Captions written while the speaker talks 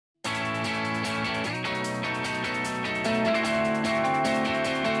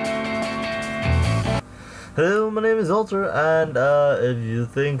Hello, my name is WALTR, and if you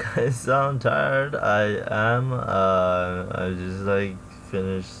think I sound tired, I am. I just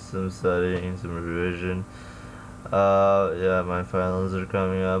finished some studying, some revision. Yeah, my finals are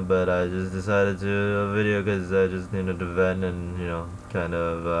coming up, but I just decided to do a video because I just needed to vent and kind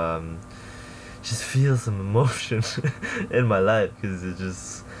of just feel some emotion in my life because it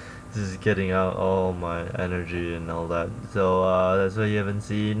just getting out all my energy and all that. So that's why you haven't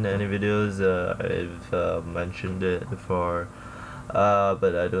seen any videos. I've mentioned it before,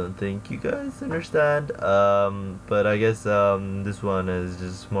 but I don't think you guys understand. But I guess this one is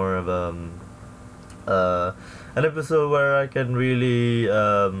just more of uh, an episode where I can really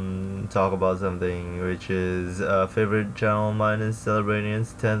talk about something, which is favorite channel of mine is celebrating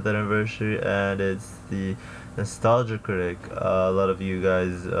its 10th anniversary, and it's the Nostalgia Critic. A lot of you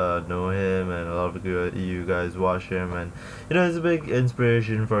guys know him, and a lot of you guys watch him, and it's a big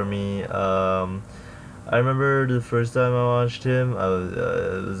inspiration for me. I remember the first time I watched him. I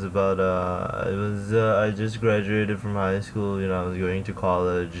just graduated from high school. I was going to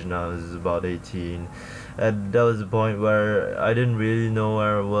college, and I was about 18, and that was the point where I didn't really know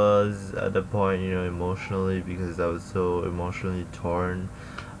where I was at the point, emotionally, because I was so emotionally torn.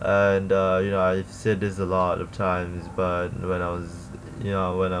 And I've said this a lot of times, but when I was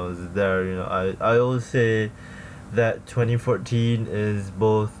there, I always say that 2014 is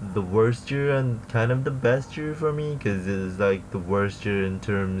both the worst year and kind of the best year for me, because it is like the worst year in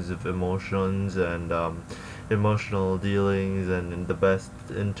terms of emotions and emotional dealings, and the best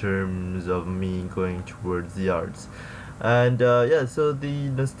in terms of me going towards the arts. And yeah, so the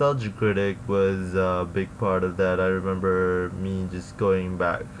Nostalgia Critic was a big part of that. I remember me just going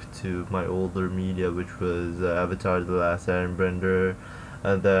back to my older media, which was Avatar: The Last Airbender,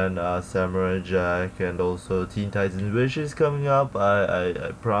 and then Samurai Jack, and also Teen Titans, which is coming up.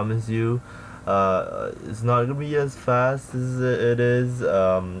 I promise you, it's not gonna be as fast as it is.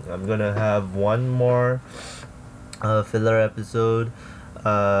 I'm gonna have one more filler episode.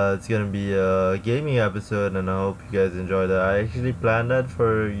 It's gonna be a gaming episode, and I hope you guys enjoy that. I actually planned that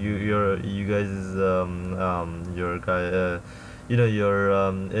for you guys' your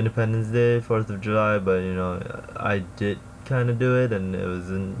Independence Day, 4th of July, but I did kind of do it, and it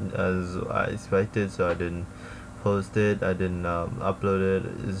wasn't as I expected, so I didn't post it. I didn't upload it.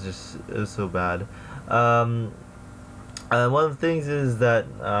 It was so bad. And one of the things is that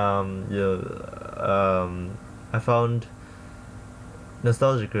I found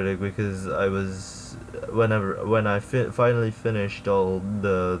Nostalgia Critic because I was when I finally finished all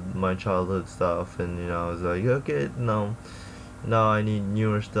my childhood stuff, and I was like, okay, no, now I need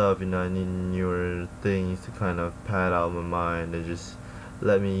newer stuff. I need newer things to kind of pad out my mind and just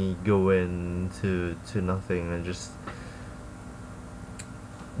let me go into nothing, and just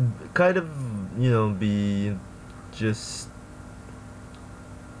kind of be just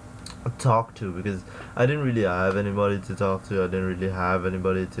talk to, because I didn't really have anybody to talk to. I didn't really have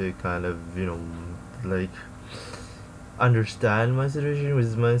anybody to kind of like understand my situation,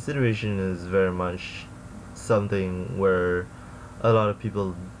 because my situation is very much something where a lot of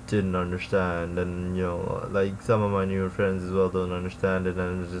people didn't understand, and like some of my newer friends as well don't understand it,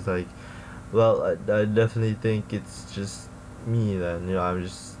 and it's just like, well, I definitely think it's just me then. I'm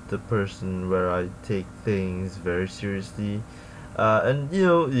just the person where I take things very seriously. And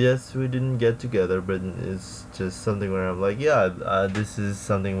yes, we didn't get together, but it's just something where I'm like, yeah, this is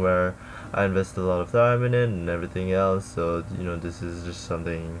something where I invest a lot of time in it and everything else. So this is just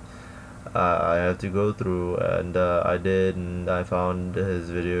something I have to go through, and I did, and I found his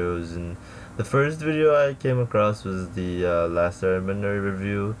videos. And the first video I came across was the Last Airbender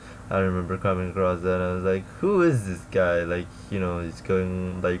review. I remember coming across that, and I was like, who is this guy? Like, he's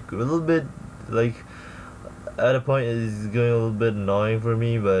going like a little bit like, at a point it's going a little bit annoying for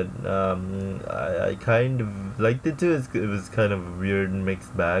me, but I kind of liked it too. It was kind of a weird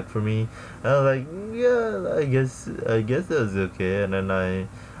mixed bag for me. And I was like, yeah, I guess that was okay. And then I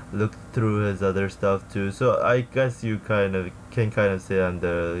looked through his other stuff too, so I guess you can kind of say I'm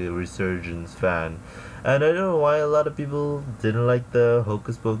the Resurgence fan. And I don't know why a lot of people didn't like the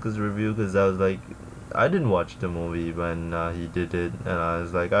Hocus Pocus review, because I was like, I didn't watch the movie when he did it, and I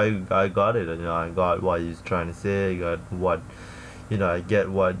was like, I got it. I got what he's trying to say. I got what, I get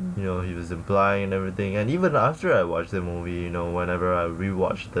what he was implying and everything. And even after I watched the movie, whenever I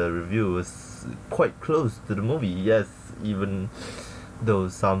rewatched the review, it was quite close to the movie. Yes, even though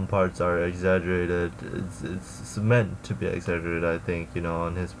some parts are exaggerated, it's meant to be exaggerated. I think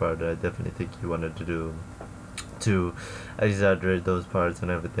on his part, I definitely think he wanted to exaggerate those parts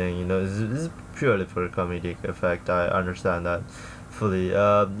and everything. It's purely for a comedic effect. I understand that. fully.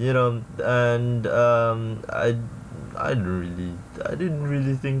 And I didn't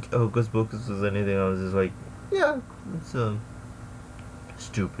really think Hocus Pocus was anything. I was just like, yeah, it's a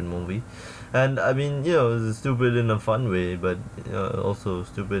stupid movie, and I mean, it's stupid in a fun way, but also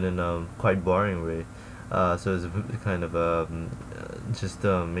stupid in a quite boring way. So it's kind of just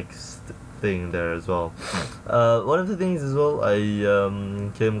a mixed thing there as well. One of the things as well I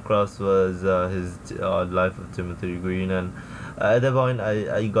came across was his Life of Timothy Green, and at that point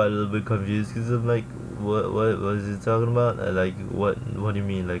I got a little bit confused because I'm like, what is he talking about? Like, what do you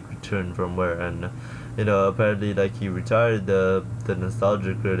mean, like, return from where? And apparently, like, he retired the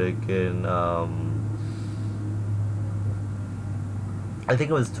Nostalgia Critic in I think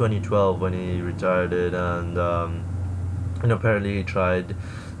it was 2012 when he retired it, and apparently he tried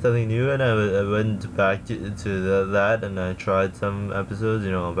something new, and I went back to that, and I tried some episodes.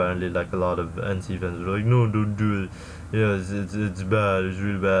 Apparently, like, a lot of NC fans were like, no, don't do it. It's bad, it's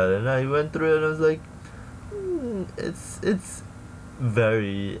really bad. And I went through it, and I was like, it's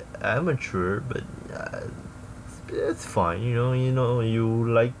very amateur, but it's fine. You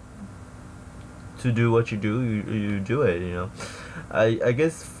like to do what you do, you do it. I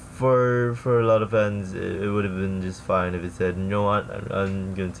guess for a lot of fans, it would have been just fine if it said, you know what,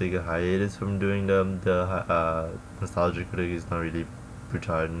 I'm gonna take a hiatus from doing the Nostalgia Critic. Is not really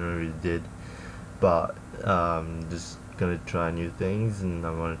retired, never really did, but just gonna try new things, and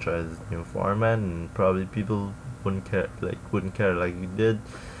I want to try this new format, and probably people wouldn't care like you did.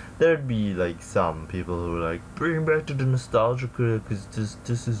 There'd be like some people who were like, bring back to the Nostalgia Critic because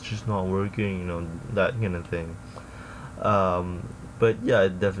this is just not working, that kind of thing. But yeah, I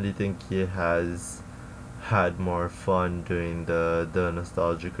definitely think he has had more fun doing the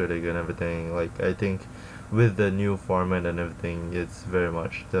Nostalgia Critic and everything. Like, I think with the new format and everything, it's very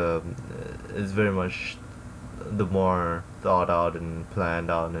much the more thought out and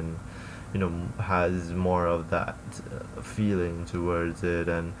planned out, and has more of that feeling towards it.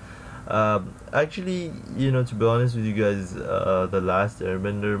 And actually, to be honest with you guys, the last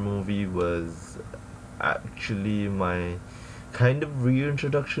Airbender movie was actually my kind of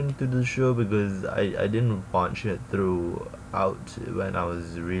reintroduction to the show, because I didn't watch it throughout when I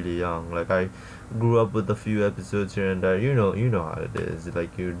was really young. Like, I grew up with a few episodes here and there. You know how it is.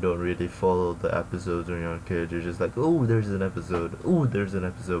 Like, you don't really follow the episodes when you're a kid. You're just like, oh, there's an episode. Oh, there's an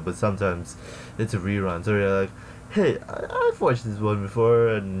episode. But sometimes it's a rerun. So you're like, hey, I've watched this one before,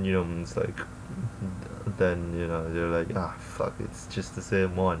 and it's like, then you're like, ah, fuck, it's just the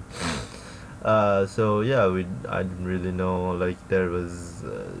same one. So yeah, I didn't really know, like, there was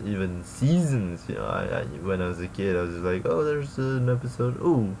even seasons. When I was a kid, I was just like, oh, there's an episode.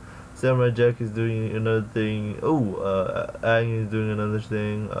 Oh, Samurai Jack is doing another thing. Oh, Aang is doing another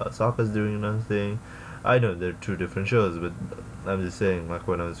thing. Sokka's doing another thing. I know they're two different shows, but I'm just saying, like,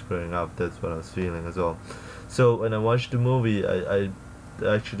 when I was growing up, that's what I was feeling as well. So when I watched the movie, I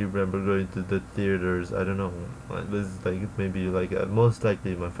actually remember going to the theaters. I don't know, it was like maybe like most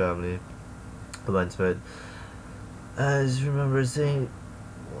likely my family went to it. I just remember saying,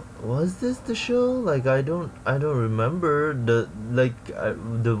 was this the show? Like, I don't remember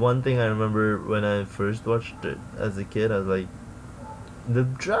the one thing I remember when I first watched it as a kid. I was like, the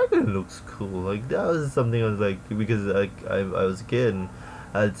dragon looks cool. Like, that was something I was like, because I was a kid, and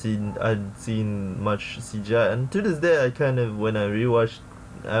I'd seen much CGI, and to this day I kind of, when I rewatched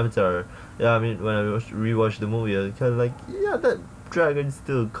Avatar, yeah, I mean, when I rewatched the movie, I was kind of like, yeah, that dragon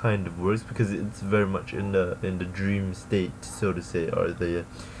still kind of works, because it's very much in the dream state, so to say, or the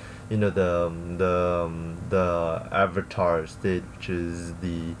the avatar state, which is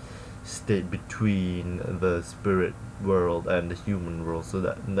the state between the spirit world and the human world. So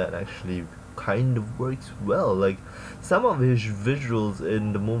that actually kind of works well. Like, some of his visuals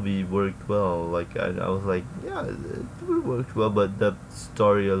in the movie worked well. Like, I was like, yeah, it worked well, but the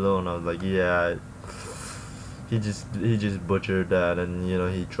story alone, I was like, yeah, he just butchered that. And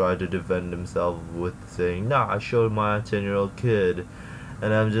he tried to defend himself with saying, nah, I showed my 10-year-old kid.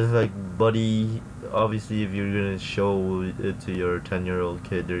 And I'm just like, buddy, obviously if you're gonna show it to your 10-year-old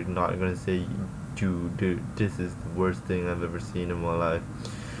kid, they're not gonna say, dude, this is the worst thing I've ever seen in my life.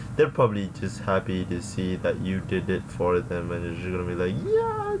 They're probably just happy to see that you did it for them, and they're just gonna be like,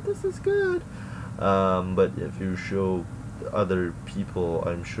 yeah, this is good. But if you show other people,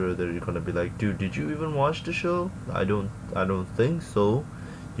 I'm sure they're gonna be like, dude, did you even watch the show? I don't think so.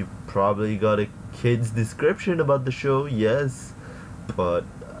 You probably got a kid's description about the show, yes, but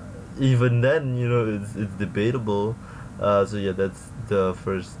even then, it's debatable. So yeah, that's the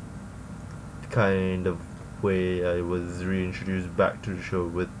first kind of way I was reintroduced back to the show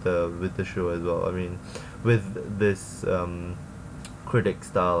with the show as well. I mean, with this critic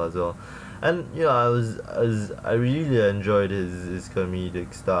style as well. And I really enjoyed his comedic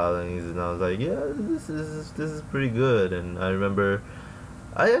stylings, and I was like, yeah, this is pretty good. And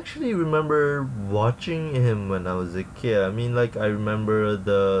I actually remember watching him when I was a kid. I mean, like, I remember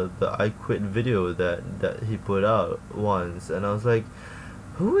the I Quit video that he put out once, and I was like,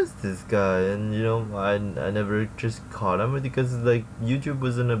 who is this guy? And I never just caught him because like YouTube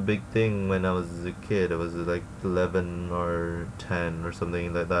wasn't a big thing when I was a kid. I was like 11 or 10 or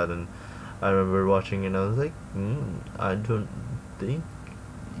something like that, and I remember watching it and I was like, I don't think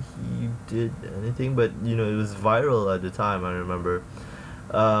he did anything, but it was viral at the time, I remember.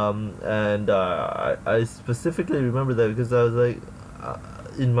 And I specifically remember that because I was like,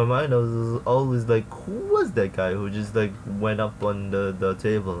 in my mind I was always like, who was that guy who just like went up on the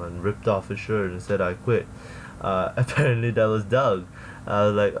table and ripped off his shirt and said I quit? Apparently that was Doug. I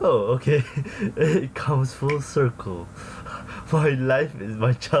was like, oh, okay. It comes full circle.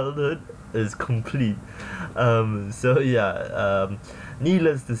 My childhood is complete. So yeah,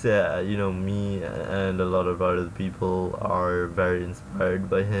 needless to say, me and a lot of other people are very inspired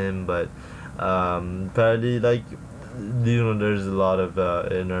by him, but apparently, like, there's a lot of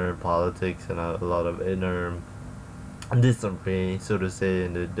inner politics and a lot of inner disarray, so to say,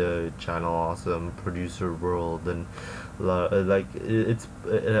 in the channel awesome producer world, and like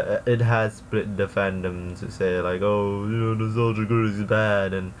it has split the fandom to say like, oh, Nostalgia Critic is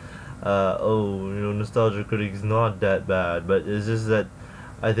bad, and oh, Nostalgia Critic is not that bad. But it's just that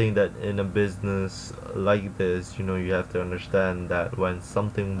I think that in a business like this, you have to understand that when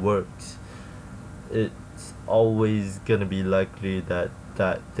something works, it's always gonna be likely that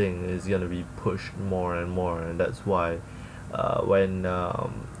that thing is gonna be pushed more and more. And that's why when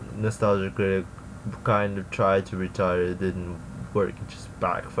Nostalgia Critic kind of tried to retire, it didn't work. It just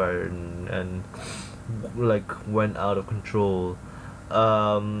backfired and like went out of control.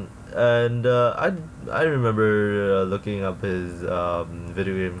 And I remember looking up his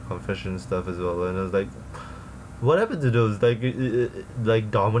video game confession stuff as well, and I was like, what happened to those?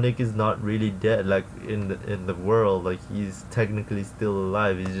 Like Dominic is not really dead. Like in the world, like he's technically still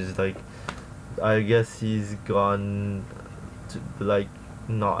alive. He's just like, I guess he's gone to like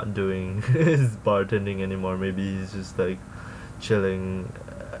not doing his bartending anymore. Maybe he's just like chilling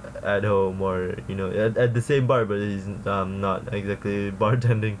at home, or at the same bar, but he's not exactly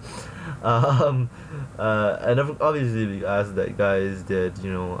bartending. And obviously as that guy is dead,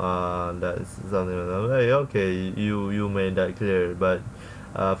 that's something like, hey, okay, you made that clear. But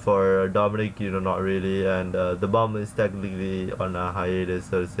for Dominic, not really. And the bomb is technically on a hiatus,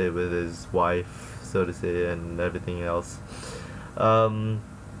 so to say, with his wife, so to say, and everything else. And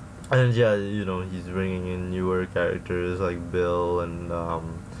yeah, he's bringing in newer characters like Bill and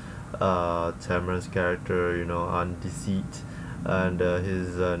Tamara's character, on Deceit, and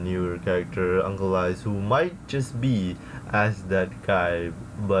his newer character Uncle Ice, who might just be as that guy,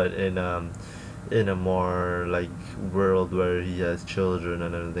 but in a more like world where he has children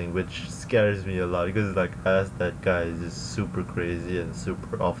and everything, which scares me a lot because like as that guy is just super crazy and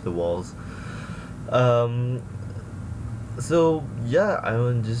super off the walls. So yeah,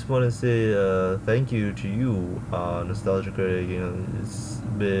 just want to say thank you to you, Nostalgia Critic. It's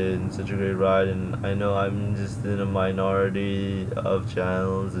been such a great ride, and I know I'm just in a minority of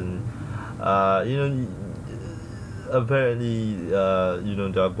channels, and apparently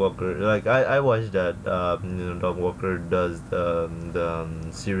Dog Walker, like I watched that Dog Walker does the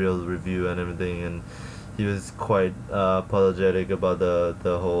serial review and everything, and he was quite apologetic about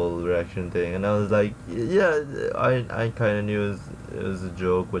the whole reaction thing, and I was like, yeah, I kind of knew it was a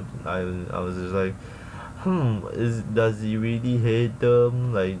joke, but I was just like, does he really hate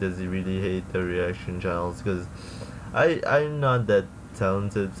them? Like, does he really hate the reaction channels? Because I'm not that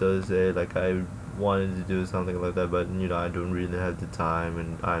talented, so to say. Like, I wanted to do something like that, but I don't really have the time,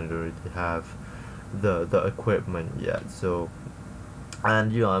 and I don't really have the equipment yet. So,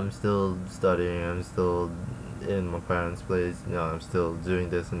 and I'm still studying, I'm still in my parents' place, I'm still doing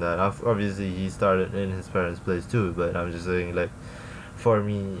this and that. Obviously he started in his parents' place too, but I'm just saying, like, for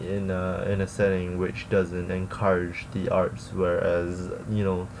me, in a setting which doesn't encourage the arts, whereas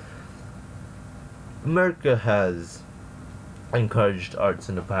America has encouraged arts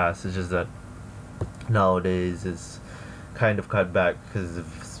in the past. It's just that nowadays it's kind of cut back because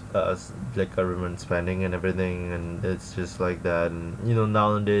of like government spending and everything, and it's just like that. And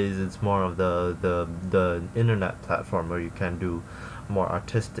nowadays it's more of the internet platform where you can do more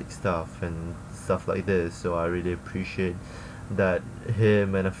artistic stuff and stuff like this. So I really appreciate that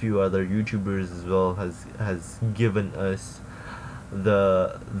him and a few other YouTubers as well has given us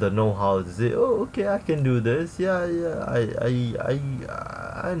the know-how to say, oh, okay, I can do this. Yeah, yeah,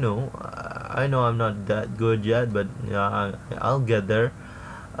 I know, I know I'm not that good yet, but yeah, I'll get there.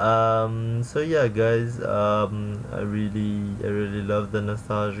 So yeah, guys, I really love the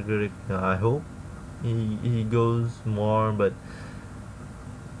Nostalgia Critic. I hope he goes more, but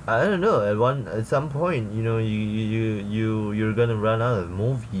I don't know. At some point, you know, you're gonna run out of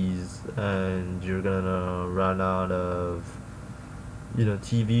movies, and you're gonna run out of, you know,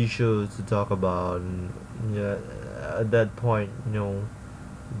 TV shows to talk about, and yeah, at that point, you know,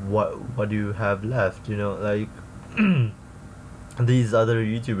 what do you have left? You know, like these other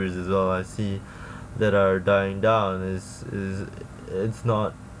YouTubers as well, I see that are dying down, is it's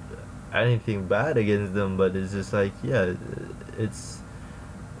not anything bad against them, but it's just like, yeah, it's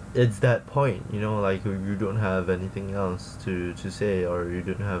it's that point, you know, like you don't have anything else to say, or you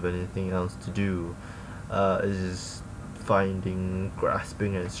don't have anything else to do. It's just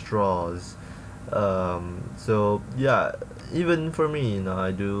grasping at straws. So yeah, even for me, you know,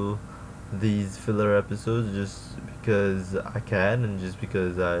 I do these filler episodes just because I can, and just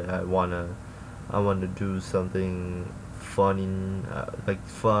because I wanna do something funny, like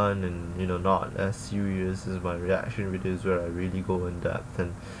fun, and you know, not as serious as my reaction videos where I really go in depth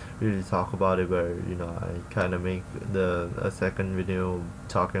and really talk about it, where you know, I kind of make the a second video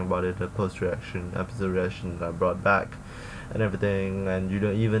talking about it, a post reaction episode reaction that I brought back and everything. And you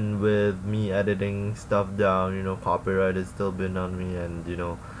know, even with me editing stuff down, you know, copyright has still been on me, and you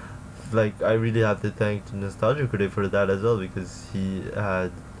know, like I really have to thank the Nostalgia Critic for that as well, because he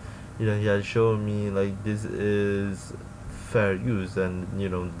had, you know, he had shown me like this is fair use, and you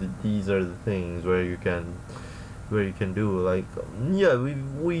know, these are the things where you can do, like, yeah,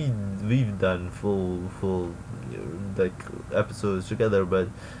 we've done full like episodes together, but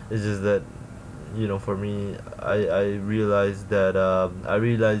it's just that, you know, for me, I realized that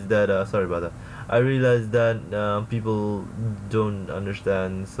sorry about that. I realized that people don't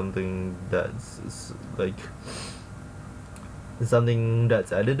understand something like something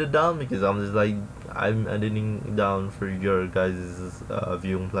that's edited down, because I'm just like, I'm editing down for your guys'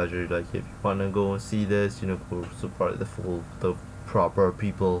 viewing pleasure. Like, if you wanna go see this, you know, go support the proper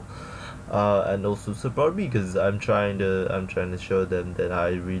people, and also support me, because I'm trying to show them that I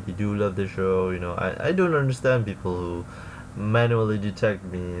really do love the show. You know, I don't understand people who manually detect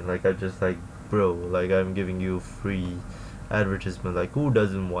me. Like, I just like, bro, like, I'm giving you free advertisement. Like, who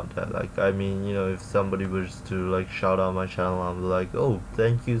doesn't want that? Like, I mean, you know, if somebody was to like shout out my channel, I'm like, oh,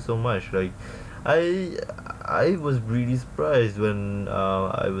 thank you so much. Like, I I was really surprised when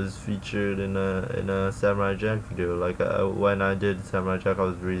I was featured in a Samurai Jack video. Like, when I did Samurai Jack, I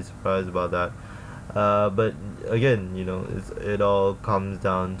was really surprised about that. But again, you know, it all comes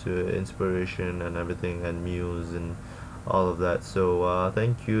down to inspiration and everything, and muse and all of that. So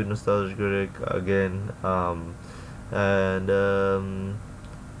thank you, Nostalgia Critic, again. And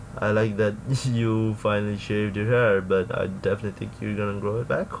I like that you finally shaved your hair, but I definitely think you're gonna grow it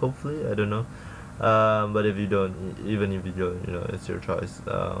back, hopefully. I don't know. But if you don't, even if you don't, you know, it's your choice.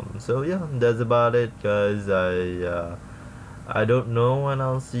 So yeah, that's about it, guys. I don't know when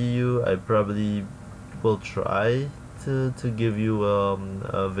I'll see you. I probably will try to give you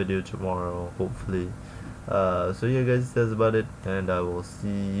a video tomorrow, hopefully. So yeah, guys, that's about it, and I will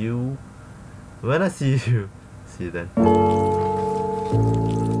see you when I see you. See you then.